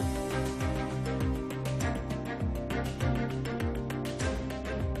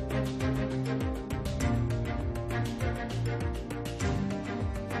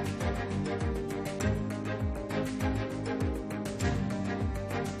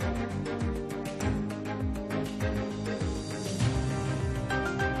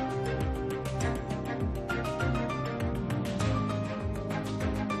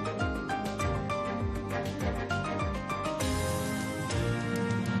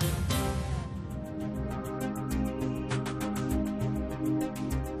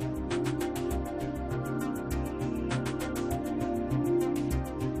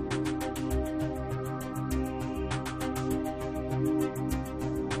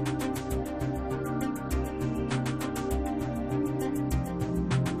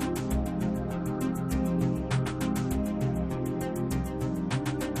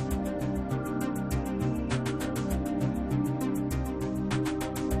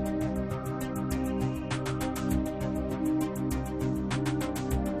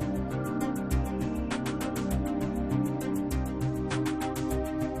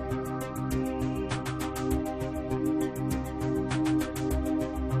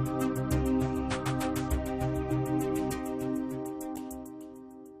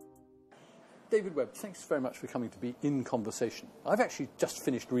David Webb, thanks very much for coming to be in conversation. I've actually just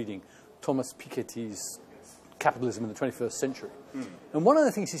finished reading Thomas Piketty's Capitalism in the 21st Century. And one of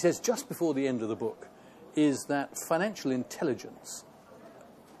the things he says just before the end of the book is that financial intelligence,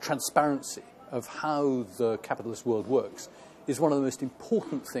 transparency of how the capitalist world works, is one of the most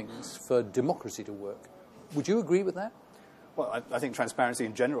important things for democracy to work. Would you agree with that? Well, I think transparency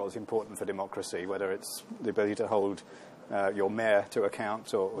in general is important for democracy, whether it's the ability to hold your mayor to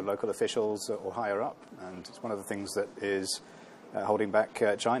account or local officials or higher up. And it's one of the things that is holding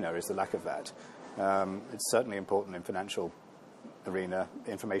back China is the lack of that. It's certainly important in financial arena.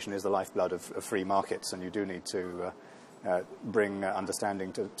 Information is the lifeblood of free markets, and you do need to bring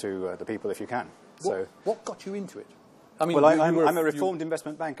understanding to the people if you can. What got you into it? I mean, well, I'm a reformed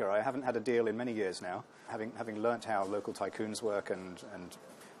investment banker. I haven't had a deal in many years now. Having learnt how local tycoons work and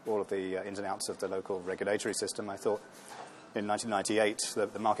all of the ins and outs of the local regulatory system, I thought in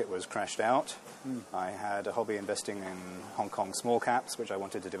 1998 the market was crashed out. I had a hobby investing in Hong Kong small caps, which I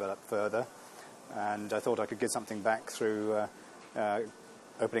wanted to develop further. And I thought I could give something back through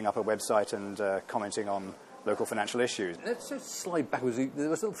opening up a website and commenting on local financial issues. Let's just slide backwards. There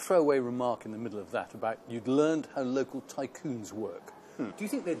was a little throwaway remark in the middle of that about you'd learned how local tycoons work. Do you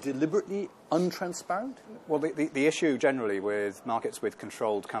think they're deliberately untransparent? Well, the issue generally with markets with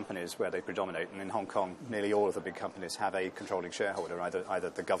controlled companies where they predominate, and in Hong Kong nearly all of the big companies have a controlling shareholder, either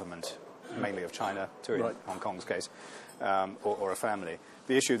the government, mainly of China, too in Hong Kong's case, or a family.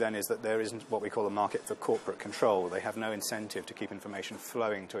 The issue then is that there isn't what we call a market for corporate control. They have no incentive to keep information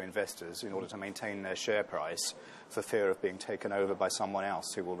flowing to investors in order to maintain their share price for fear of being taken over by someone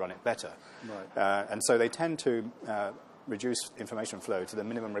else who will run it better. And so they tend to reduce information flow to the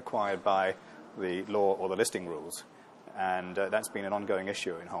minimum required by the law or the listing rules. And that's been an ongoing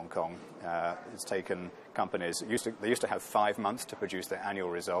issue in Hong Kong. It's taken companies, they used to have 5 months to produce their annual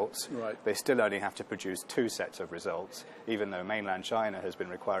results. They still only have to produce 2 sets of results, even though mainland China has been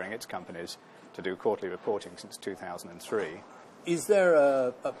requiring its companies to do quarterly reporting since 2003. Is there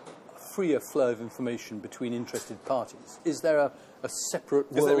a freer flow of information between interested parties? Is there a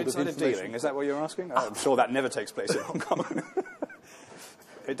separate world of information? Is there insider dealing? Is that what you're asking? I'm sure that never takes place in Hong Kong.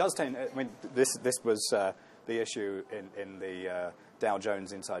 It does tend, I mean, this was the issue in the Dow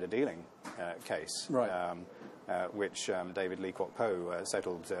Jones insider dealing case, which David Lee Kwok Po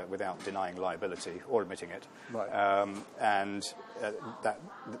settled without denying liability or admitting it. And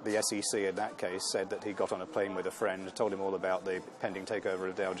the SEC in that case said that he got on a plane with a friend, told him all about the pending takeover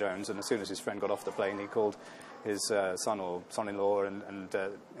of Dow Jones, and as soon as his friend got off the plane, he called his son or son-in-law, and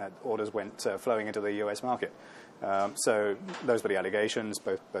orders went flowing into the US market. So those were the allegations.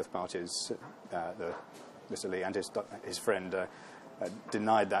 Both parties, Mr. Lee and his friend,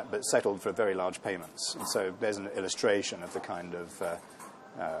 denied that, but settled for very large payments. And so there's an illustration of the kind of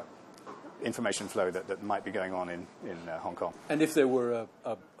information flow that might be going on in Hong Kong. And if there were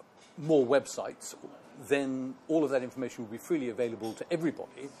more websites, then all of that information would be freely available to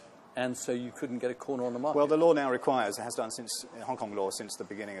everybody, and so you couldn't get a corner on the market. Well, the law now requires, it has done since Hong Kong law since the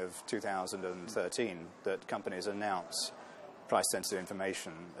beginning of 2013, that companies announce price-sensitive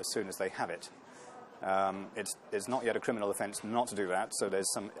information as soon as they have it. It's not yet a criminal offence not to do that, so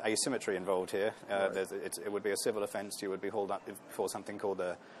there's some asymmetry involved here. It would be a civil offence. You would be hauled up before something called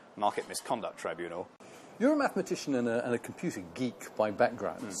the Market Misconduct Tribunal. You're a mathematician and a computer geek by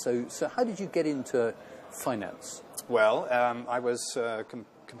background, so how did you get into finance? Well, I was a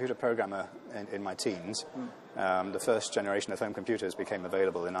computer programmer in my teens. The first generation of home computers became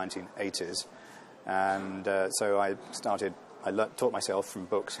available in the 1980s, and so I taught myself from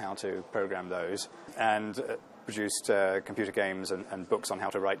books how to program those, and produced computer games and books on how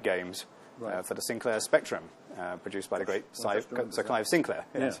to write games for the Sinclair Spectrum, produced by the great Sir Clive Sinclair.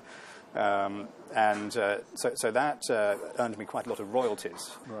 Yes. So that earned me quite a lot of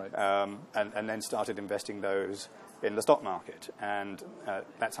royalties, and then started investing those in the stock market, and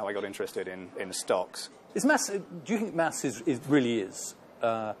that's how I got interested in stocks. Do you think maths really is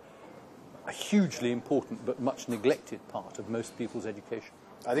a hugely important but much neglected part of most people's education?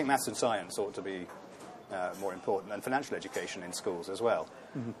 I think maths and science ought to be more important, and financial education in schools as well.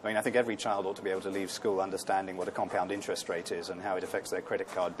 I mean, I think every child ought to be able to leave school understanding what a compound interest rate is and how it affects their credit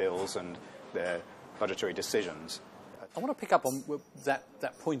card bills and their budgetary decisions. I want to pick up on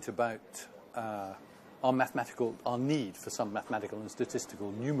that point about our need for some mathematical and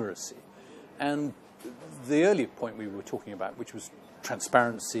statistical numeracy, and the earlier point we were talking about, which was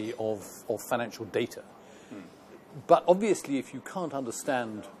transparency of financial data. But obviously, if you can't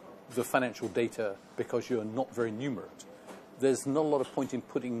understand the financial data because you're not very numerate, there's not a lot of point in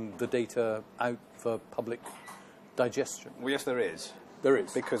putting the data out for public digestion. Well, yes, there is. There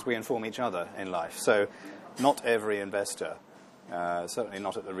is. Because we inform each other in life. So not every investor, certainly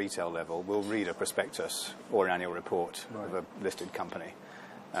not at the retail level, will read a prospectus or an annual report of a listed company.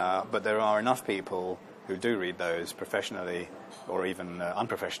 But there are enough people who do read those professionally or even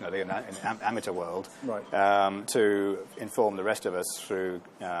unprofessionally in amateur world to inform the rest of us through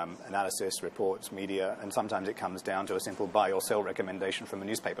analysis, reports, media, and sometimes it comes down to a simple buy or sell recommendation from a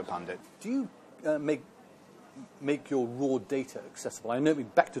newspaper pundit. Do you make your raw data accessible? I know,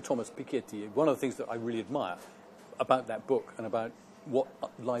 back to Thomas Piketty, one of the things that I really admire about that book and about what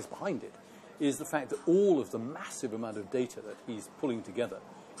lies behind it is the fact that all of the massive amount of data that he's pulling together,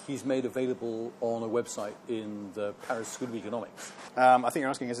 he's made available on a website in the Paris School of Economics. I think you're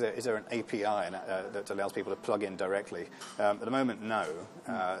asking, is there an API that allows people to plug in directly? At the moment, no.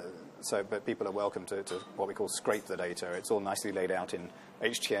 But people are welcome to what we call scrape the data. It's all nicely laid out in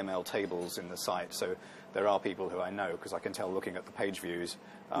HTML tables in the site. So there are people who I know, because I can tell looking at the page views,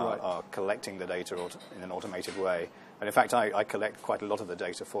 are collecting the data in an automated way. And in fact, I collect quite a lot of the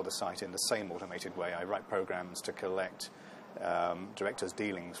data for the site in the same automated way. I write programs to collect directors'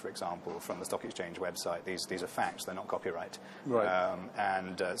 dealings, for example, from the stock exchange website. These are facts; they're not copyright.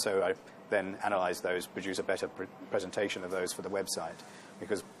 So I then analyse those, produce a better presentation of those for the website,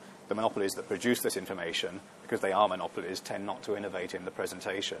 because the monopolies that produce this information, because they are monopolies, tend not to innovate in the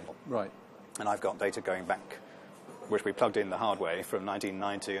presentation. Right. And I've got data going back, which we plugged in the hard way, from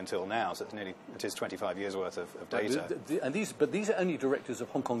 1990 until now, so it is 25 years worth of data. But these are only directors of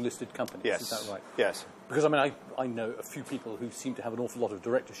Hong Kong listed companies, yes. Is that right? Yes. Because I know a few people who seem to have an awful lot of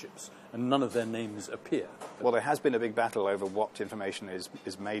directorships, and none of their names appear. Well, there has been a big battle over what information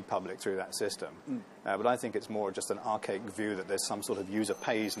is made public through that system, but I think it's more just an archaic view that there's some sort of user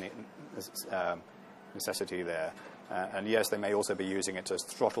pays necessity there. And yes, they may also be using it to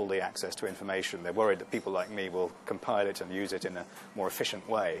throttle the access to information. They're worried that people like me will compile it and use it in a more efficient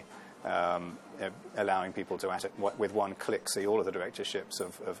way, allowing people to, with one click, see all of the directorships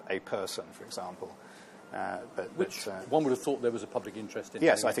of a person, for example. Which one would have thought there was a public interest in.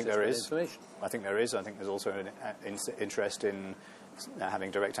 Yes, I think there is. Information. I think there is. I think there's also an interest in having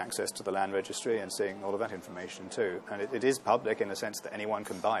direct access to the land registry and seeing all of that information too. And it is public in the sense that anyone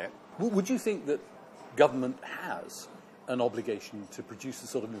can buy it. Would you think that government has an obligation to produce the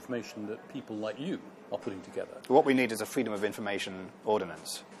sort of information that people like you are putting together? What we need is a Freedom of Information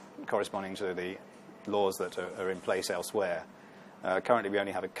Ordinance corresponding to the laws that are in place elsewhere. Currently, we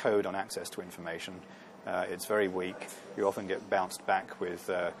only have a code on access to information. It's very weak. You often get bounced back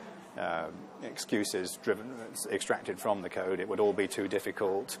with excuses extracted from the code. It would all be too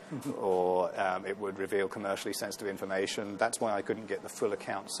difficult, or it would reveal commercially sensitive information. That's why I couldn't get the full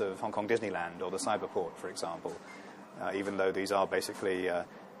accounts of Hong Kong Disneyland or the Cyberport, for example, even though these are basically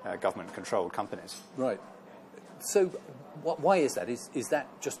government-controlled companies. Right. So why is that? Is that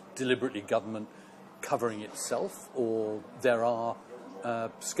just deliberately government covering itself, or there are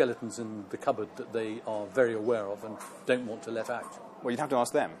skeletons in the cupboard that they are very aware of and don't want to let out? Well, you'd have to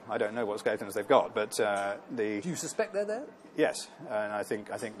ask them. I don't know what skeletons they've got, but Do you suspect they're there? Yes, and I think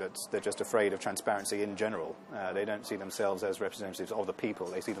that they're just afraid of transparency in general. They don't see themselves as representatives of the people.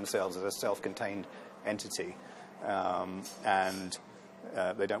 They see themselves as a self-contained entity, and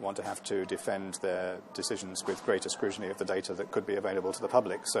they don't want to have to defend their decisions with greater scrutiny of the data that could be available to the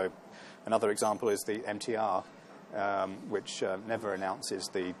public. So another example is the MTR, which never announces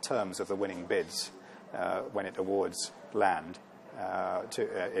the terms of the winning bids when it awards land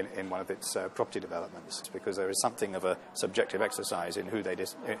in one of its property developments, because there is something of a subjective exercise in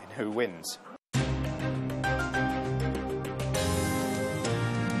who wins.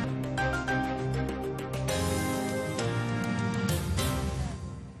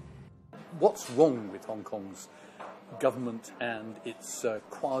 What's wrong with Hong Kong's government and its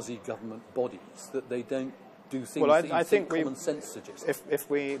quasi-government bodies that they don't do things that I think common sense suggests? If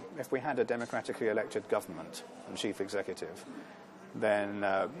we had a democratically elected government and chief executive, then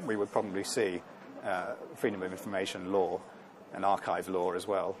we would probably see freedom of information law and archive law as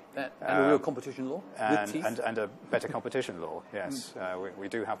well. And a real competition law? And a better competition law, yes. We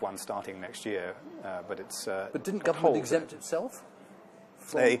do have one starting next year, but it's... but didn't government exempt itself?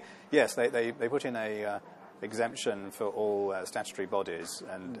 They put in a exemption for all statutory bodies,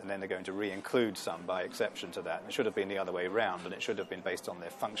 and then they're going to re-include some by exception to that. It should have been the other way round, and it should have been based on their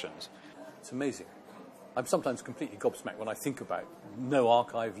functions. It's amazing. I'm sometimes completely gobsmacked when I think about no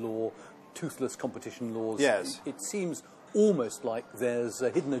archive law, toothless competition laws. Yes. It seems almost like there's a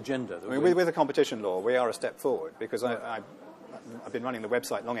hidden agenda. With a competition law, we are a step forward, because I've been running the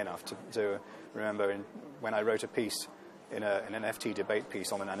website long enough to remember when I wrote a piece in an FT debate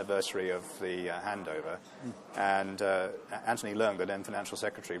piece on an anniversary of the handover. And Anthony Leung, the then financial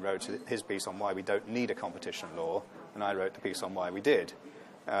secretary, wrote his piece on why we don't need a competition law, and I wrote the piece on why we did.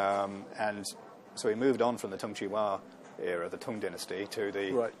 And so we moved on from the Tung Chee-hwa era, the Tung dynasty, to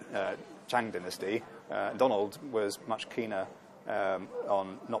the Chang dynasty. Donald was much keener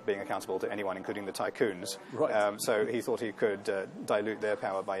on not being accountable to anyone, including the tycoons. So he thought he could dilute their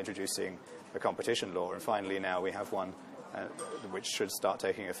power by introducing a competition law. And finally now we have one which should start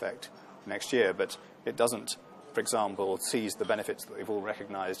taking effect next year. But it doesn't, for example, seize the benefits that we've all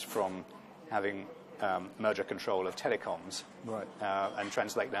recognised from having merger control of telecoms and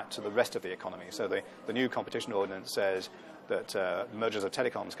translate that to the rest of the economy. So the new competition ordinance says that mergers of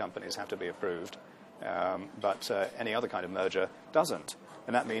telecoms companies have to be approved, but any other kind of merger doesn't.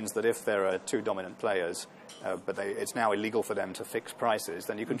 And that means that if there are two dominant players, but it's now illegal for them to fix prices,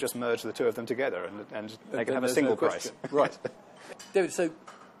 then you can just merge the two of them together and they can have a single price. Right. David, so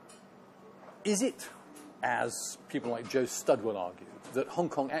is it, as people like Joe Studd will argue, that Hong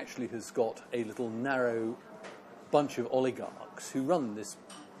Kong actually has got a little narrow bunch of oligarchs who run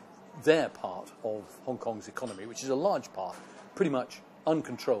their part of Hong Kong's economy, which is a large part, pretty much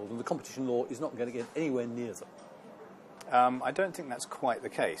uncontrolled, and the competition law is not going to get anywhere near them? I don't think that's quite the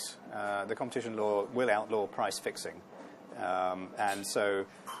case. The competition law will outlaw price fixing, and so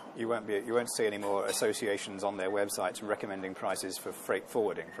you won't see any more associations on their websites recommending prices for freight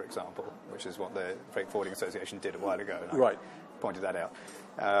forwarding, for example, which is what the Freight Forwarding Association did a while ago. And I pointed that out.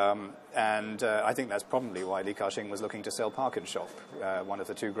 And I think that's probably why Li Ka-shing was looking to sell Park & Shop, one of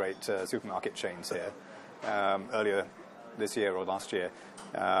the two great supermarket chains here, earlier this year or last year,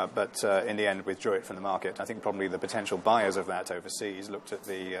 but in the end withdrew it from the market. I think probably the potential buyers of that overseas looked at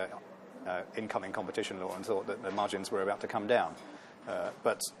the incoming competition law and thought that the margins were about to come down.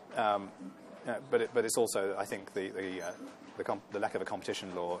 But it's also, I think, the lack of a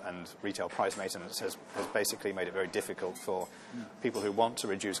competition law and retail price maintenance has basically made it very difficult for people who want to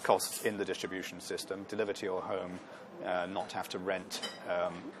reduce costs in the distribution system, deliver to your home, not have to rent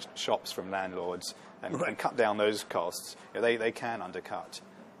shops from landlords, and cut down those costs. They can undercut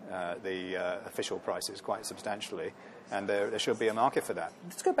the official prices quite substantially, and there should be a market for that.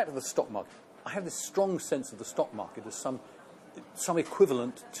 Let's go back to the stock market. I have this strong sense of the stock market as some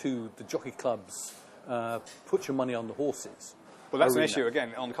equivalent to the jockey club's put your money on the horses. Well, that's an issue,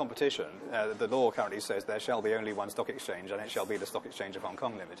 again, on competition. The law currently says there shall be only one stock exchange, and it shall be the Stock Exchange of Hong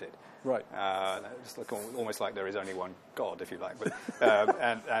Kong Limited. Right. It's almost like there is only one God, if you like. But,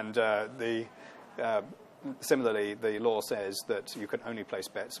 similarly, the law says that you can only place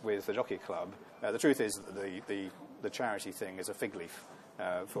bets with the jockey club. The truth is that the charity thing is a fig leaf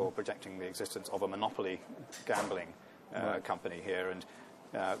for protecting the existence of a monopoly gambling company here. And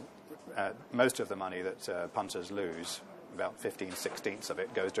most of the money that punters lose, about 15/16 of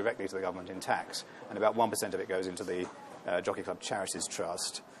it, goes directly to the government in tax, and about 1% of it goes into the Jockey Club Charities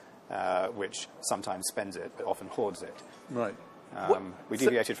Trust, which sometimes spends it, but often hoards it. Right. We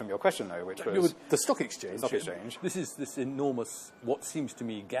deviated from your question, though, which was the stock exchange. Stock exchange. This is this enormous, what seems to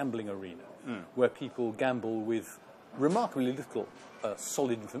me, gambling arena, where people gamble with remarkably little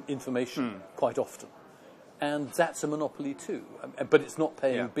solid information quite often. And that's a monopoly too, but it's not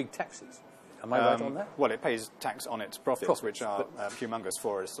paying big taxes. Am I right on that? Well, it pays tax on its profits, which are humongous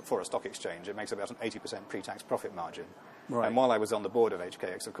for a stock exchange. It makes about an 80% pre-tax profit margin. Right. And while I was on the board of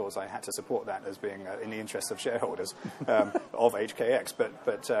HKX, of course, I had to support that as being in the interests of shareholders of HKX.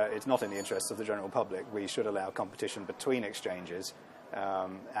 But it's not in the interests of the general public. We should allow competition between exchanges.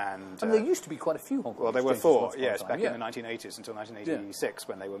 And there used to be quite a few Hong Kong Well, there were four, yes, back in the 1980s until 1986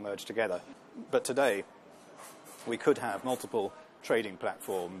 when they were merged together. But today, we could have multiple trading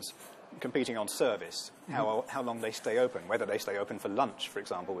platforms competing on service, how long they stay open, whether they stay open for lunch, for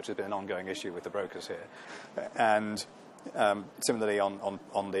example, which has been an ongoing issue with the brokers here. And similarly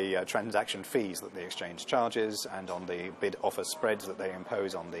on the transaction fees that the exchange charges and on the bid-offer spreads that they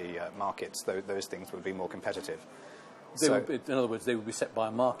impose on the markets, those things would be more competitive. In other words, they would be set by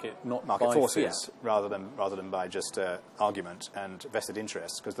a market, not market by forces, fiat. rather than by just argument and vested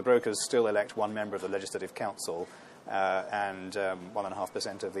interests, because the brokers still elect one member of the Legislative Council and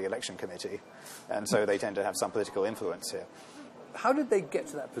 1.5% of the election committee, and so they tend to have some political influence here. How did they get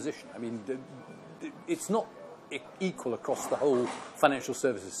to that position? I mean, it's not equal across the whole financial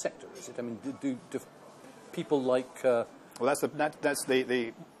services sector, is it? I mean, do people like... Well, that's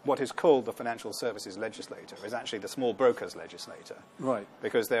what is called the financial services legislator is actually the small brokers legislator. Right.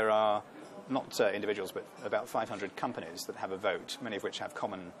 Because there are not individuals, but about 500 companies that have a vote, many of which have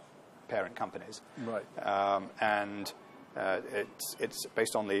common parent companies. Right. And it's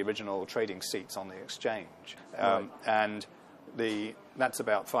based on the original trading seats on the exchange. And that's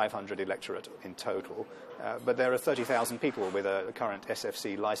about 500 electorate in total. But there are 30,000 people with a current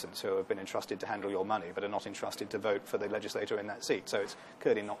SFC license who have been entrusted to handle your money but are not entrusted to vote for the legislator in that seat. So it's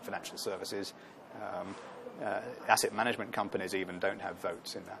clearly not financial services. Asset management companies even don't have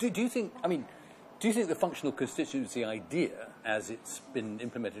votes in that. Do you think the functional constituency idea, as it's been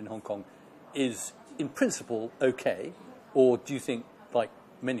implemented in Hong Kong, is in principle okay? Or do you think, like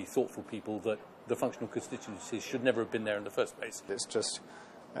many thoughtful people, that the functional constituencies should never have been there in the first place? It's just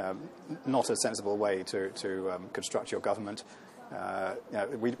not a sensible way to construct your government.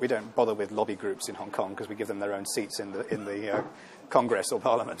 We don't bother with lobby groups in Hong Kong because we give them their own seats in the Congress or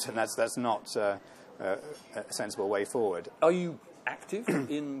Parliament, and that's not a sensible way forward. Are you active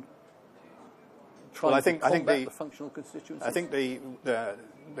in trying to combat the functional constituencies? I think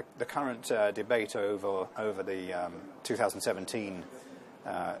the current debate over the 2017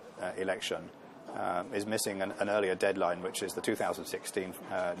 election is missing an earlier deadline, which is the 2016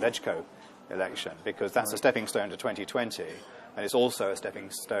 LegCo election, because that's a stepping stone to 2020, and it's also a stepping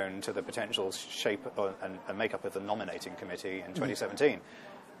stone to the potential shape and makeup of the nominating committee in 2017.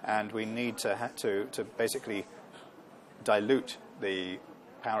 And we need to basically dilute the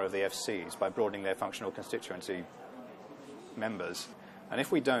power of the FCs by broadening their functional constituency members. And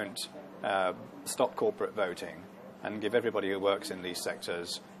if we don't stop corporate voting and give everybody who works in these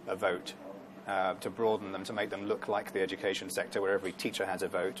sectors a vote, to broaden them, to make them look like the education sector where every teacher has a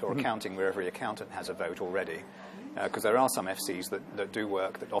vote, or accounting where every accountant has a vote already, because there are some FCs that do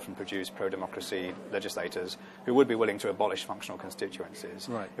work, that often produce pro-democracy legislators who would be willing to abolish functional constituencies.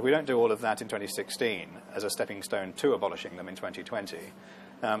 Right. If we don't do all of that in 2016 as a stepping stone to abolishing them in 2020,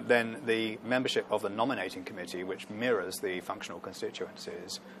 then the membership of the nominating committee, which mirrors the functional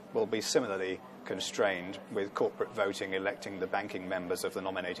constituencies, will be similarly constrained, with corporate voting electing the banking members of the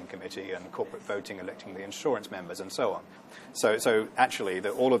nominating committee and corporate voting electing the insurance members and so on. So actually,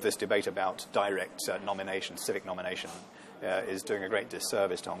 all of this debate about direct nomination, civic nomination, is doing a great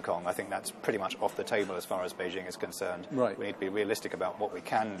disservice to Hong Kong. I think that's pretty much off the table as far as Beijing is concerned. Right. We need to be realistic about what we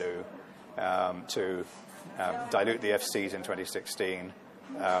can do to dilute the FCs in 2016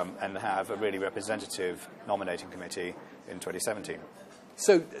 and have a really representative nominating committee in 2017.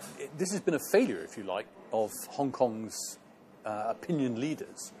 So this has been a failure, if you like, of Hong Kong's opinion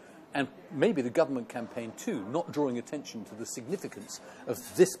leaders, and maybe the government campaign too, not drawing attention to the significance of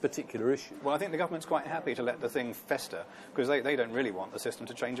this particular issue. Well, I think the government's quite happy to let the thing fester, because they don't really want the system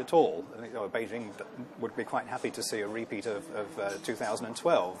to change at all. I think Beijing would be quite happy to see a repeat of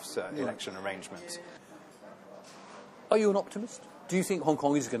 2012's election arrangements. Are you an optimist? Do you think Hong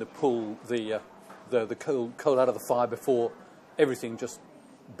Kong is going to pull the coal out of the fire before everything just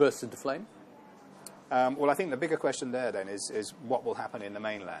bursts into flame? Well, I think the bigger question there then is what will happen in the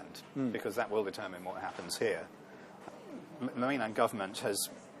mainland, because that will determine what happens here. The mainland government has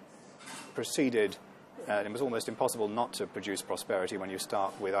proceeded, it was almost impossible not to produce prosperity when you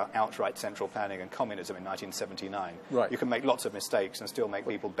start with outright central planning and communism in 1979. Right. You can make lots of mistakes and still make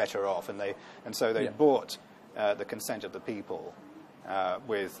people better off, and so they bought the consent of the people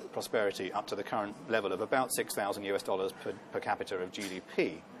with prosperity up to the current level of about $6,000 per capita of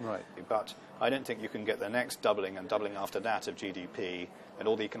GDP. Right. But I don't think you can get the next doubling and doubling after that of GDP and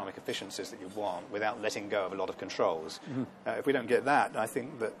all the economic efficiencies that you want without letting go of a lot of controls. If we don't get that, I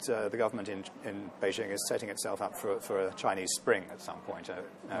think that the government in Beijing is setting itself up for a Chinese Spring at some point,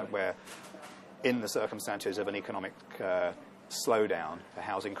 where in the circumstances of an economic slowdown, a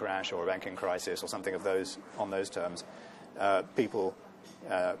housing crash or a banking crisis or something on those terms, people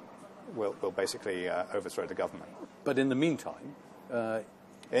will basically overthrow the government. But in the meantime...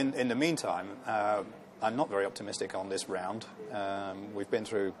 In the meantime, I'm not very optimistic on this round. We've been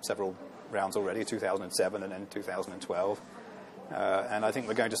through several rounds already, 2007 and then 2012. And I think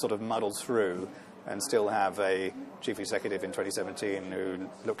we're going to sort of muddle through and still have a chief executive in 2017 who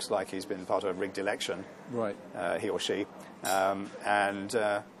looks like he's been part of a rigged election, right. He or she. And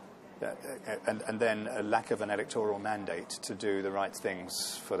then a lack of an electoral mandate to do the right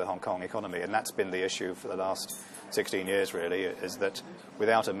things for the Hong Kong economy. And that's been the issue for the last 16 years, really, is that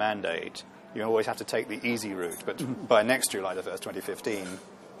without a mandate, you always have to take the easy route. But by next July the 1st, 2015,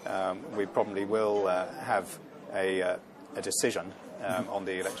 we probably will have a decision on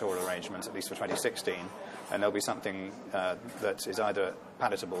the electoral arrangements, at least for 2016, and there'll be something that is either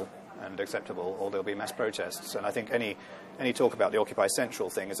palatable and acceptable, or there'll be mass protests. And I think any talk about the Occupy Central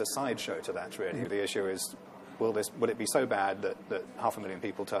thing is a sideshow to that, really. The issue is, will it be so bad that 500,000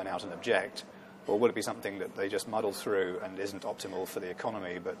 people turn out and object, or will it be something that they just muddle through and isn't optimal for the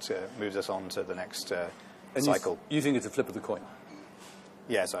economy, but moves us on to the next cycle. You think it's a flip of the coin?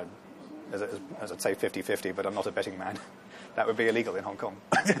 Yes, as I'd say 50-50, but I'm not a betting man. That would be illegal in Hong Kong.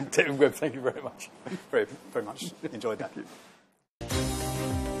 David Webb, thank you very much. Very, very much enjoyed that.